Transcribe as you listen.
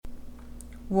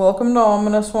Welcome to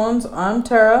Ominous Ones. I'm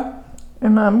Tara.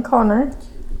 And I'm Connor.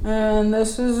 And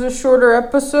this is a shorter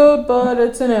episode, but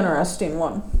it's an interesting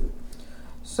one.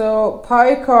 So,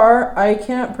 Peggy Carr, I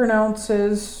can't pronounce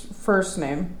his first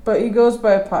name, but he goes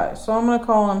by Pi, so I'm going to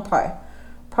call him Pi.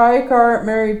 Peggy Carr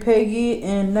married Peggy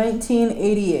in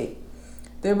 1988.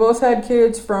 They both had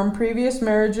kids from previous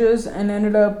marriages and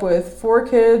ended up with 4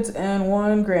 kids and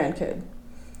 1 grandkid.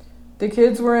 The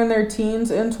kids were in their teens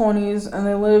and 20s, and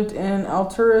they lived in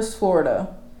Alturas,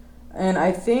 Florida. And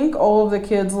I think all of the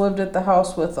kids lived at the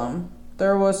house with them.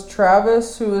 There was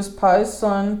Travis, who was Pi's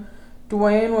son.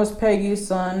 Dwayne was Peggy's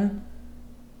son.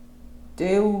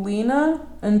 Delina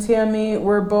and Tammy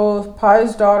were both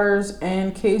Pi's daughters,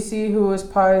 and Casey, who was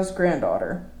Pi's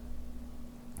granddaughter.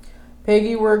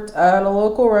 Peggy worked at a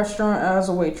local restaurant as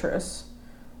a waitress.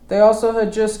 They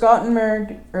had just gotten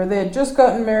married,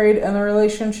 and the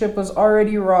relationship was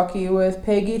already rocky, with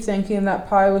Peggy thinking that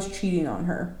Pi was cheating on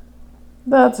her.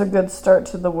 That's a good start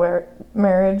to the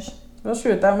marriage.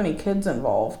 Especially with that many kids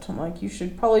involved. I'm like, you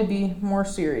should probably be more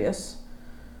serious.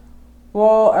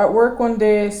 Well, at work one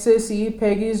day, Sissy,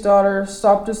 Peggy's daughter,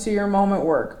 stopped to see her mom at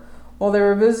work. While they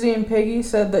were visiting, Peggy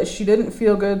said that she didn't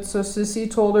feel good, so Sissy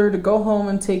told her to go home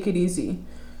and take it easy.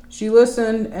 She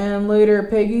listened, and later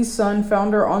Peggy's son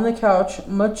found her on the couch,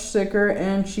 much sicker,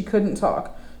 and she couldn't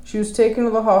talk. She was taken to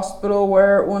the hospital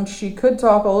where, when she could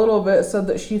talk a little bit, said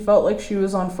that she felt like she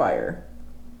was on fire.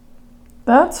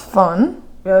 That's fun.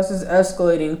 Yeah, this is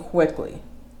escalating quickly.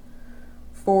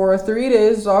 For 3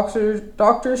 days,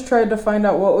 doctors tried to find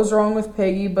out what was wrong with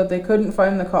Peggy, but they couldn't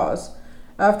find the cause.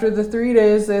 After the 3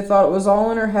 days, they thought it was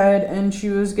all in her head, and she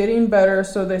was getting better,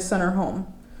 so they sent her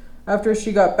home. After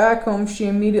she got back home, she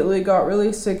immediately got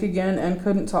really sick again and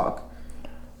couldn't talk.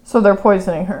 So they're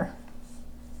poisoning her.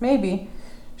 Maybe.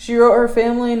 She wrote her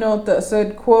family a note that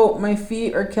said, quote, "My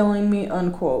feet are killing me,"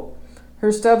 unquote.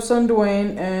 Her stepson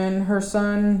Dwayne and her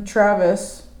son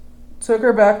Travis took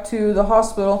her back to the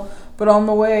hospital, but on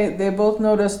the way, they both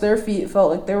noticed their feet felt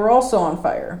like they were also on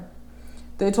fire.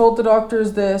 They told the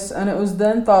doctors this, and it was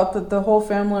then thought that the whole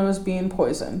family was being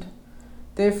poisoned.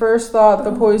 They first thought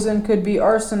the poison could be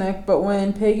arsenic, but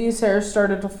when Peggy's hair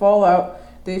started to fall out,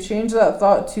 they changed that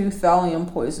thought to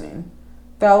thallium poisoning.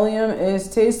 Thallium is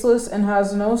tasteless and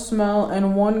has no smell,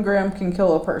 and 1 gram can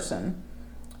kill a person.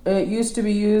 It used to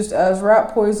be used as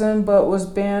rat poison, but was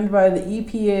banned by the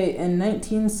EPA in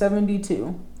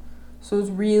 1972. So it's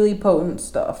really potent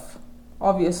stuff.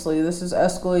 Obviously, this is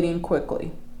escalating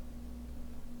quickly.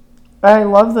 I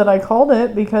love that I called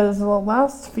it, because the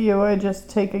last few I just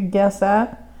take a guess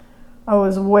at. I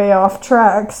was way off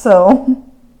track, so.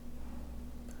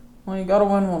 Well, you gotta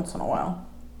win once in a while.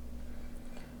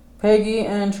 Peggy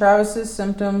and Travis's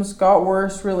symptoms got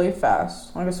worse really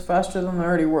fast. I guess faster than they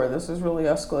already were. This is really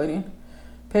escalating.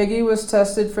 Peggy was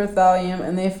tested for thallium,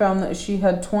 and they found that she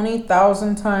had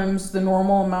 20,000 times the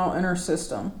normal amount in her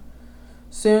system.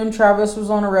 Soon, Travis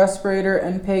was on a respirator,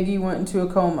 and Peggy went into a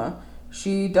coma.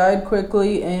 She died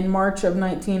quickly in March of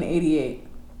 1988.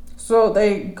 So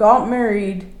they got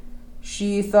married.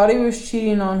 She thought he was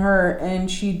cheating on her, and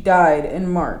she died in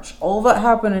March. All that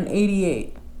happened in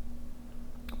 88.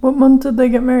 What month did they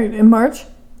get married? In March?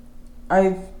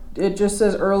 It just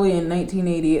says early in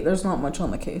 1988. There's not much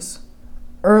on the case.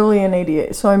 Early in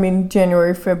 88. So I mean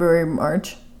January, February,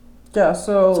 March. Yeah,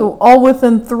 So all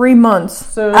within 3 months,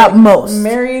 so at most.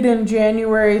 Married in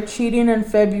January, cheating in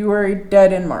February,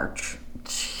 dead in March.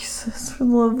 Jesus, for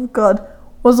the love of God.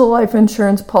 Was a life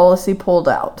insurance policy pulled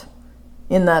out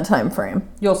in that time frame?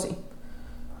 You'll see.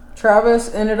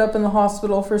 Travis ended up in the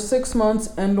hospital for 6 months,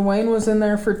 and Dwayne was in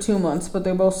there for 2 months, but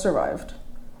they both survived.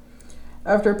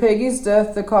 After Peggy's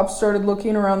death, the cops started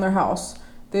looking around their house.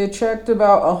 They checked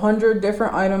about 100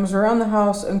 different items around the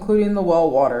house, including the well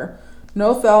water.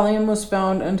 No thallium was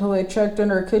found until they checked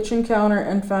under a kitchen counter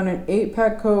and found an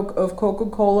 8-pack Coke of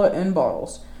Coca-Cola in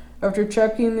bottles. After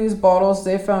checking these bottles,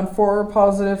 they found 4 were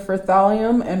positive for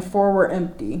thallium and 4 were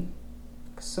empty.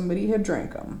 Somebody had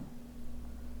drank them.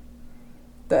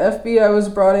 The FBI was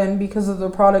brought in because of the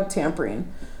product tampering.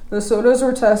 The sodas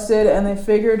were tested, and they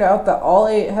figured out that all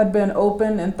 8 had been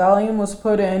opened and thallium was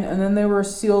put in, and then they were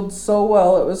sealed so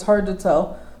well it was hard to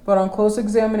tell, but on close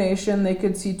examination they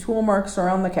could see tool marks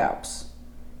around the caps.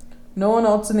 No one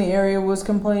else in the area was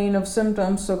complaining of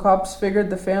symptoms, so cops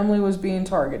figured the family was being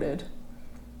targeted.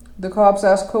 The cops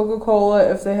asked Coca-Cola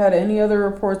if they had any other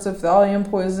reports of thallium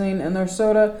poisoning in their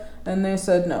soda, and they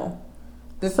said no.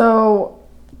 So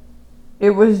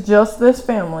it was just this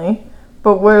family,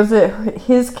 but was it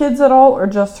his kids at all, or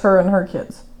just her and her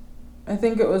kids? I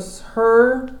think it was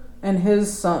her and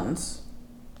his sons.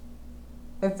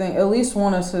 I think at least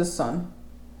one is his son.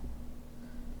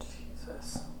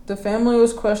 The family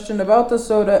was questioned about the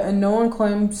soda and no one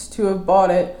claims to have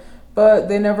bought it, but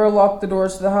they never locked the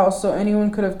doors to the house so anyone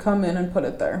could have come in and put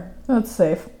it there. That's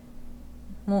safe.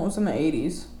 Well, it was in the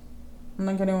 80s. I don't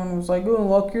think anyone was like, oh,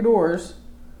 lock your doors.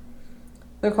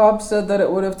 The cops said that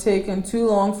it would have taken too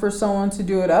long for someone to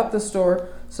do it at the store,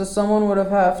 so someone would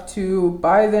have to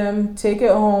buy them, take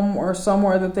it home, or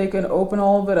somewhere that they could open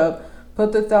all of it up,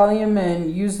 put the thallium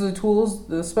in, use the tools,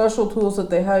 the special tools that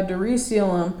they had to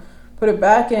reseal them, put it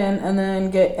back in, and then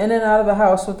get in and out of the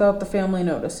house without the family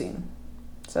noticing.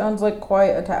 Sounds like quite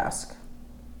a task.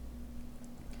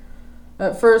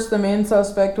 At first, the main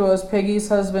suspect was Peggy's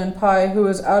husband, Pye, who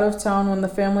was out of town when the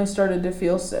family started to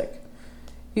feel sick.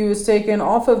 He was taken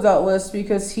off of that list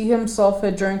because he himself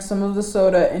had drank some of the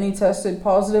soda and he tested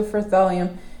positive for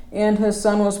thallium, and his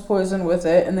son was poisoned with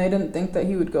it, and they didn't think that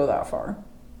he would go that far.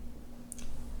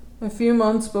 A few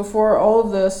months before all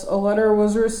of this, a letter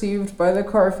was received by the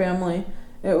Carr family.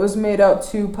 It was made out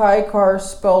to Peggy Carr,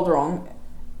 spelled wrong.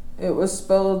 It was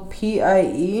spelled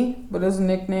P-I-E, but his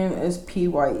nickname is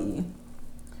P-Y-E.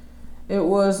 It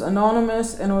was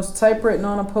anonymous and was typewritten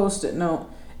on a post-it note.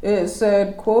 It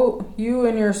said, quote, "You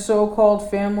and your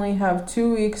so-called family have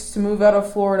 2 weeks to move out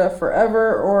of Florida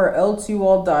forever or else you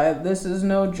all die. This is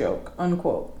no joke,"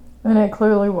 unquote. And it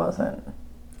clearly wasn't.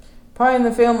 Pye and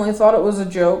the family thought it was a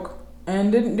joke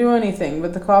and didn't do anything,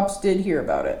 but the cops did hear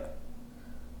about it.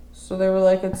 So they were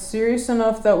like, it's serious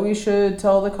enough that we should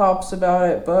tell the cops about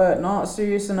it, but not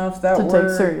serious enough that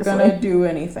we're gonna do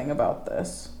anything about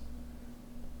this.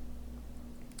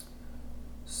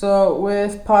 So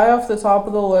with Pye off the top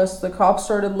of the list, the cops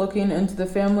started looking into the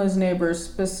family's neighbors,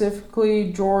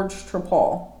 specifically George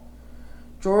Trapal.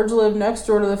 George lived next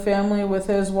door to the family with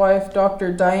his wife,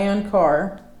 Dr. Diane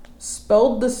Carr,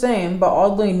 spelled the same, but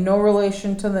oddly no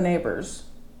relation to the neighbors.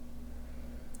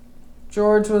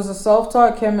 George was a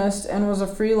self-taught chemist and was a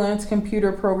freelance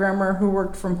computer programmer who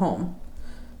worked from home.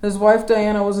 His wife,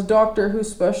 Diana, was a doctor who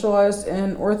specialized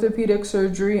in orthopedic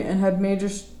surgery and had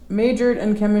majored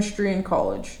in chemistry in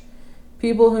college.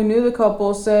 People who knew the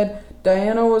couple said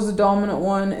Diana was the dominant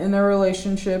one in their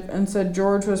relationship and said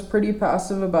George was pretty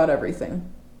passive about everything.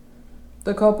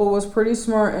 The couple was pretty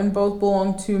smart and both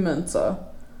belonged to Mensa.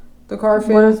 The Carr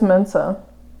family. What is Mensa?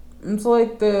 It's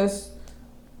like this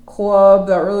club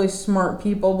that really smart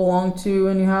people belong to,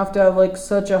 and you have to have like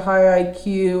such a high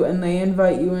IQ, and they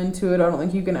invite you into it. I don't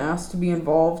think you can ask to be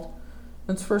involved.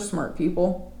 It's for smart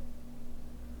people.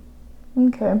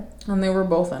 Okay. And they were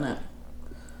both in it.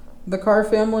 The Carr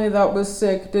family that was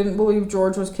sick didn't believe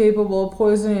George was capable of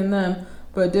poisoning them,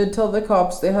 but did tell the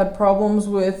cops they had problems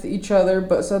with each other,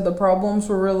 but said the problems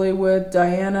were really with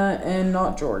Diana and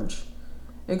not George.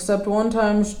 Except one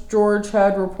time George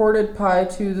had reported Pye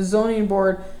to the zoning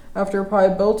board after Pye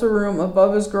built a room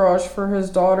above his garage for his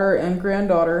daughter and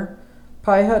granddaughter.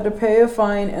 Pye had to pay a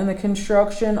fine and the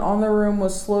construction on the room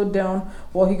was slowed down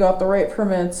while he got the right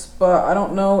permits, but I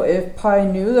don't know if Pye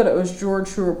knew that it was George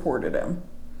who reported him.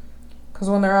 Because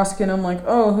when they're asking him, like,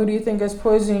 oh, who do you think is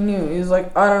poisoning you? He's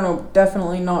like, I don't know,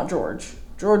 definitely not George.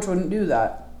 George wouldn't do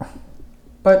that.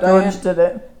 But George did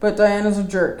it. But Diana's a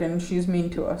jerk and she's mean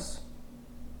to us.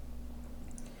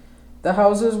 The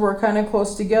houses were kind of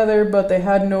close together, but they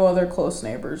had no other close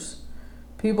neighbors.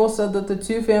 People said that the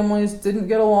two families didn't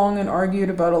get along and argued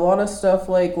about a lot of stuff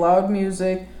like loud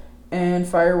music and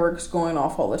fireworks going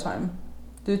off all the time.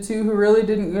 The two who really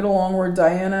didn't get along were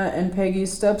Diana and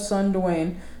Peggy's stepson,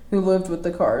 Dwayne, who lived with the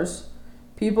Carrs.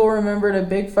 People remembered a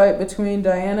big fight between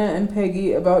Diana and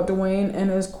Peggy about Dwayne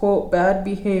and his, quote, bad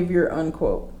behavior,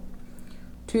 unquote.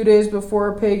 2 days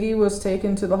before Peggy was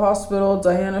taken to the hospital,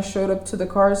 Diana showed up to the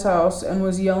Carrs' house and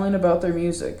was yelling about their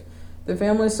music. The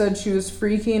family said she was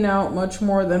freaking out much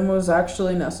more than was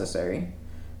actually necessary.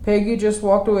 Peggy just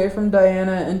walked away from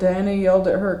Diana, and Diana yelled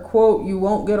at her, quote, "You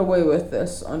won't get away with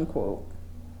this," unquote.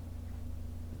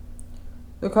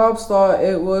 The cops thought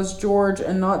it was George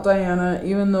and not Diana,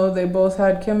 even though they both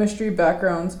had chemistry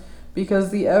backgrounds, because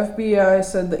the FBI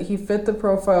said that he fit the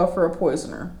profile for a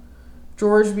poisoner.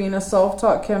 George, being a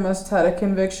self-taught chemist, had a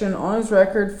conviction on his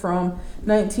record from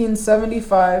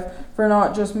 1975 for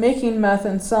not just making meth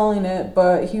and selling it,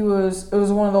 but it was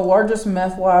one of the largest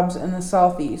meth labs in the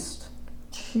Southeast.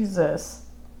 Jesus.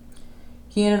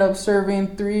 He ended up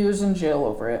serving 3 years in jail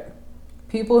over it.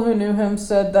 People who knew him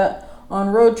said that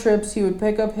on road trips he would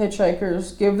pick up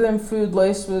hitchhikers, give them food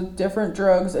laced with different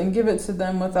drugs, and give it to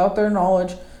them without their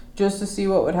knowledge just to see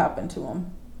what would happen to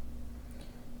them.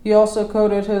 He also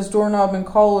coated his doorknob in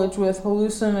college with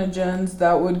hallucinogens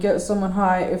that would get someone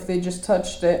high if they just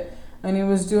touched it, and he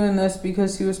was doing this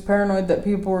because he was paranoid that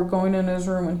people were going in his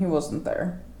room when he wasn't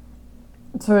there.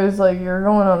 So he's like, you're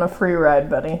going on a free ride,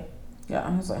 buddy.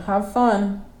 Yeah, he's like, have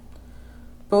fun.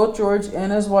 Both George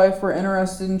and his wife were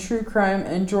interested in true crime,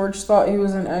 and George thought he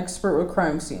was an expert with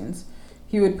crime scenes.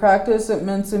 He would practice at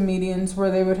Mensa meetings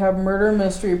where they would have murder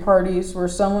mystery parties where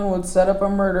someone would set up a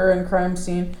murder and crime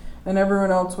scene and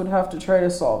everyone else would have to try to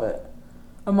solve it.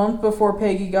 A month before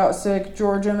Peggy got sick,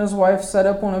 George and his wife set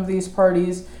up one of these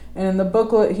parties, and in the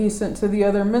booklet he sent to the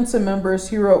other Mensa members,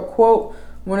 he wrote, quote,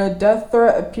 "When a death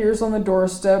threat appears on the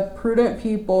doorstep, prudent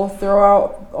people throw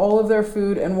out all of their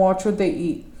food and watch what they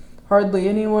eat. Hardly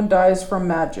anyone dies from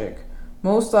magic.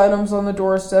 Most items on the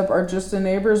doorstep are just a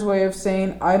neighbor's way of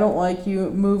saying, I don't like you,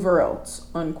 move or else,"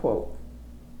 unquote.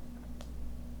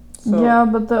 So, yeah,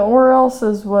 but the or else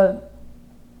is what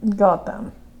got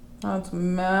them. That's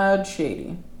mad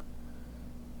shady.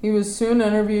 He was soon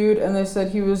interviewed, and they said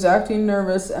he was acting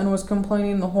nervous and was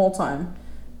complaining the whole time.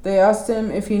 They asked him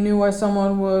if he knew why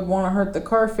someone would want to hurt the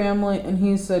Carr family, and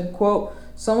he said, quote,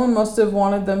 "Someone must have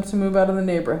wanted them to move out of the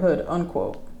neighborhood,"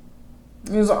 unquote.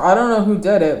 He was like, I don't know who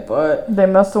did it, but They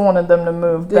must have wanted them to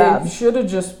move they bad. should have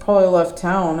just probably left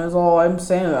town, is all I'm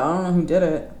saying. I don't know who did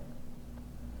it.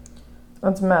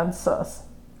 That's mad sus.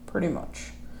 Pretty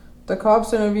much. The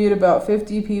cops interviewed about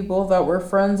 50 people that were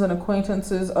friends and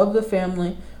acquaintances of the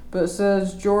family, but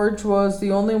says George was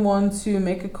the only one to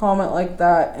make a comment like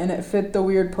that, and it fit the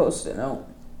weird post-it note.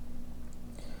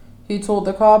 He told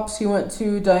the cops he went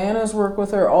to Diana's work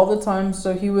with her all the time,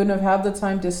 so he wouldn't have had the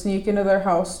time to sneak into their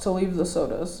house to leave the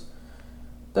sodas.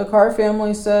 The Carr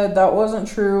family said that wasn't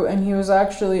true, and he was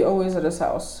actually always at his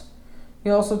house. He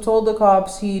also told the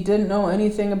cops he didn't know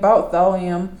anything about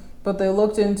thallium, but they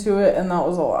looked into it and that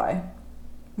was a lie.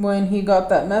 When he got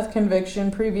that meth conviction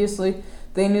previously,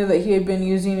 they knew that he had been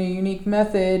using a unique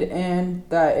method and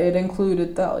that it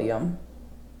included thallium.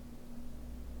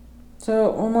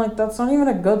 So I'm like, that's not even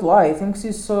a good lie. He thinks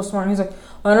he's so smart. He's like,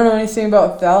 I don't know anything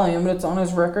about thallium, but it's on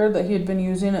his record that he had been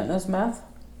using it in his meth.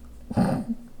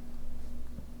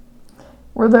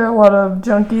 Were there a lot of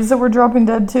junkies that were dropping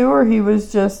dead too, or he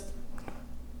was just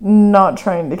not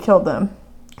trying to kill them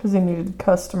because he needed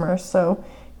customers, so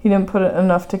he didn't put it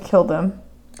enough to kill them?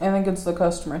 I think it's the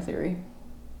customer theory.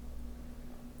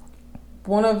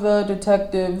 One of the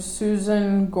detectives,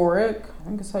 Susan Gorick, I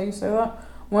think is how you say that,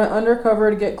 went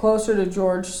undercover to get closer to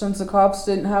George since the cops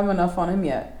didn't have enough on him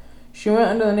yet. She went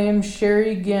under the name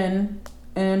Sherry Ginn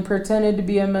and pretended to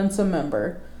be a Mensa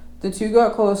member. The two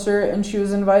got closer and she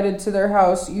was invited to their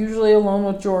house, usually alone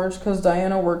with George because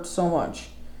Diana worked so much.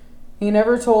 He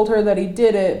never told her that he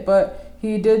did it, but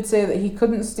he did say that he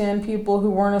couldn't stand people who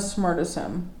weren't as smart as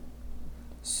him.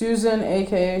 Susan,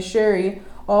 aka Sherry,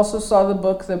 also saw the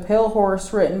book The Pale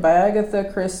Horse, written by Agatha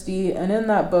Christie, and in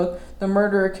that book, the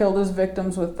murderer killed his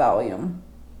victims with thallium.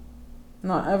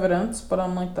 Not evidence, but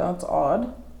I'm like, that's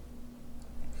odd.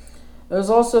 It was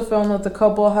also found that the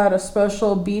couple had a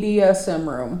special BDSM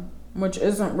room, which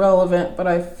isn't relevant, but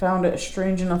I found it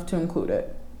strange enough to include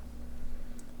it.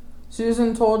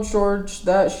 Susan told George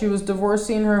that she was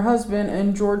divorcing her husband,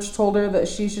 and George told her that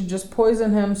she should just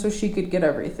poison him so she could get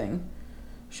everything.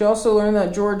 She also learned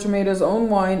that George made his own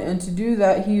wine, and to do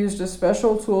that, he used a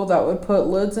special tool that would put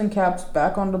lids and caps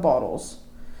back onto bottles.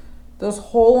 This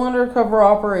whole undercover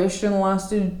operation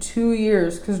lasted 2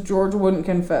 years because George wouldn't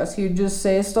confess. He would just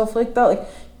say stuff like that, like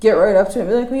get right up to him,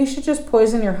 be like, well, you should just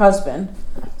poison your husband.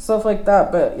 Stuff like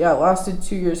that, but yeah, it lasted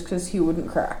 2 years because he wouldn't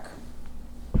crack.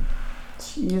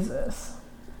 Jesus.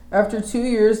 After 2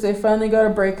 years, they finally got a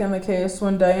break in the case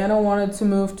when Diana wanted to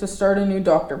move to start a new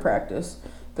doctor practice.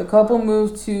 The couple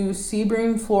moved to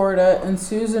Sebring, Florida, and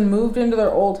Susan moved into their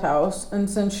old house, and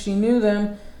since she knew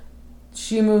them,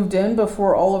 she moved in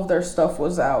before all of their stuff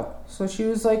was out. So she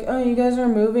was like, oh, you guys are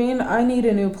moving? I need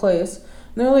a new place. And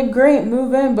they're like, great,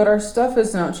 move in, but our stuff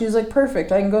isn't out. She's like,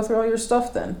 perfect, I can go through all your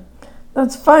stuff then.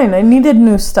 That's fine. I needed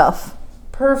new stuff.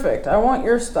 Perfect, I want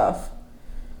your stuff.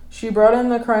 She brought in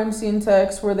the crime scene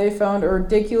techs where they found a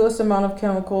ridiculous amount of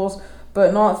chemicals,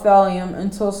 but not thallium,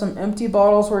 until some empty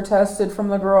bottles were tested from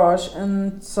the garage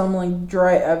and some like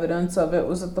dry evidence of it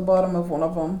was at the bottom of one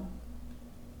of them.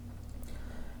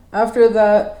 After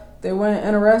that, they went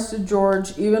and arrested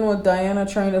George, even with Diana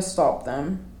trying to stop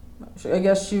them. I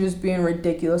guess she was being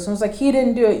ridiculous and was like, he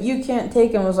didn't do it, you can't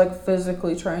take him, was like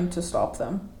physically trying to stop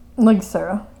them. Like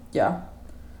Sarah. Yeah.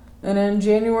 And in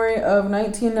January of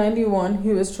 1991, he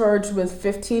was charged with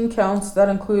 15 counts that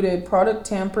included product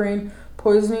tampering,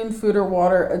 poisoning food or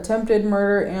water, attempted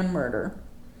murder, and murder.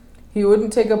 He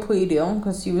wouldn't take a plea deal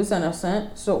because he was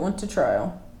innocent, so it went to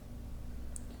trial.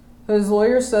 His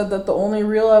lawyer said that the only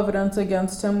real evidence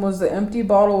against him was the empty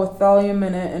bottle with thallium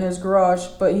in it in his garage,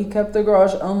 but he kept the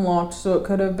garage unlocked, so it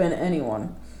could have been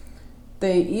anyone.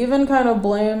 They even kind of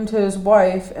blamed his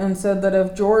wife and said that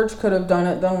if George could have done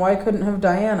it, then why couldn't have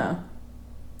Diana?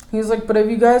 He's like, but have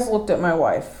you guys looked at my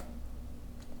wife?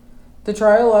 The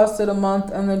trial lasted a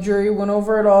month, and the jury went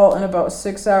over it all in about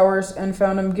 6 hours and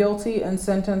found him guilty and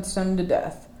sentenced him to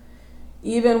death.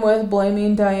 Even with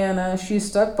blaming Diana, she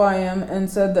stuck by him and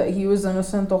said that he was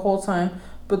innocent the whole time,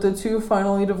 but the two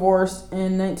finally divorced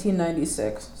in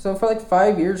 1996. So for like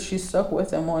 5 years, she stuck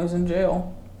with him while he was in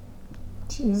jail.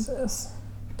 Jesus.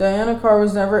 Diana Carr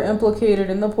was never implicated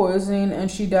in the poisoning, and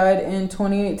she died in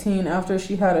 2018 after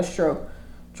she had a stroke.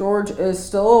 George is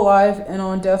still alive and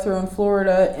on death row in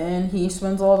Florida, and he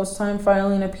spends all of his time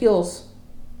filing appeals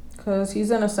because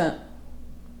he's innocent.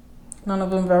 None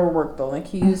of them have ever worked though. Like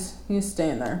he's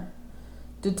staying there.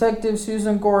 Detective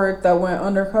Susan Gorick, that went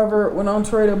undercover, went on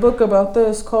to write a book about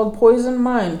this called Poisoned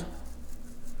Mind.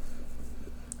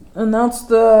 And that's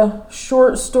the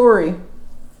short story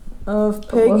of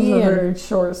Peggy. It was a very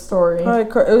short story.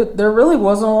 There really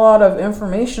wasn't a lot of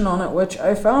information on it, which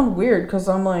I found weird because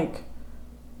I'm like,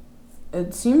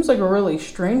 it seems like a really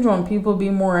strange one people be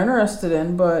more interested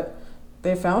in, but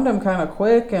they found him kind of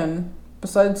quick, and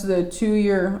besides the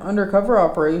 2-year undercover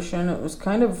operation, it was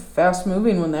kind of fast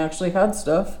moving when they actually had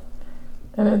stuff.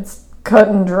 And it's cut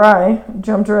and dry.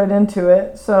 Jumped right into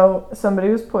it. So somebody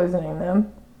was poisoning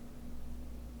them.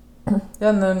 Yeah,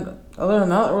 and then other than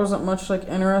that, there wasn't much like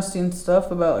interesting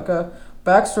stuff about like a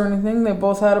backstory or anything. They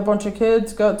both had a bunch of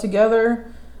kids, got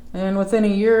together, and within a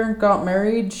year got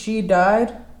married. She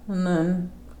died, and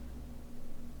then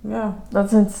yeah.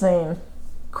 That's insane.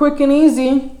 Quick and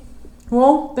easy.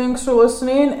 Well, thanks for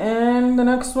listening, and the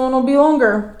next one will be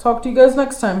longer. Talk to you guys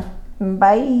next time.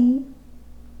 Bye.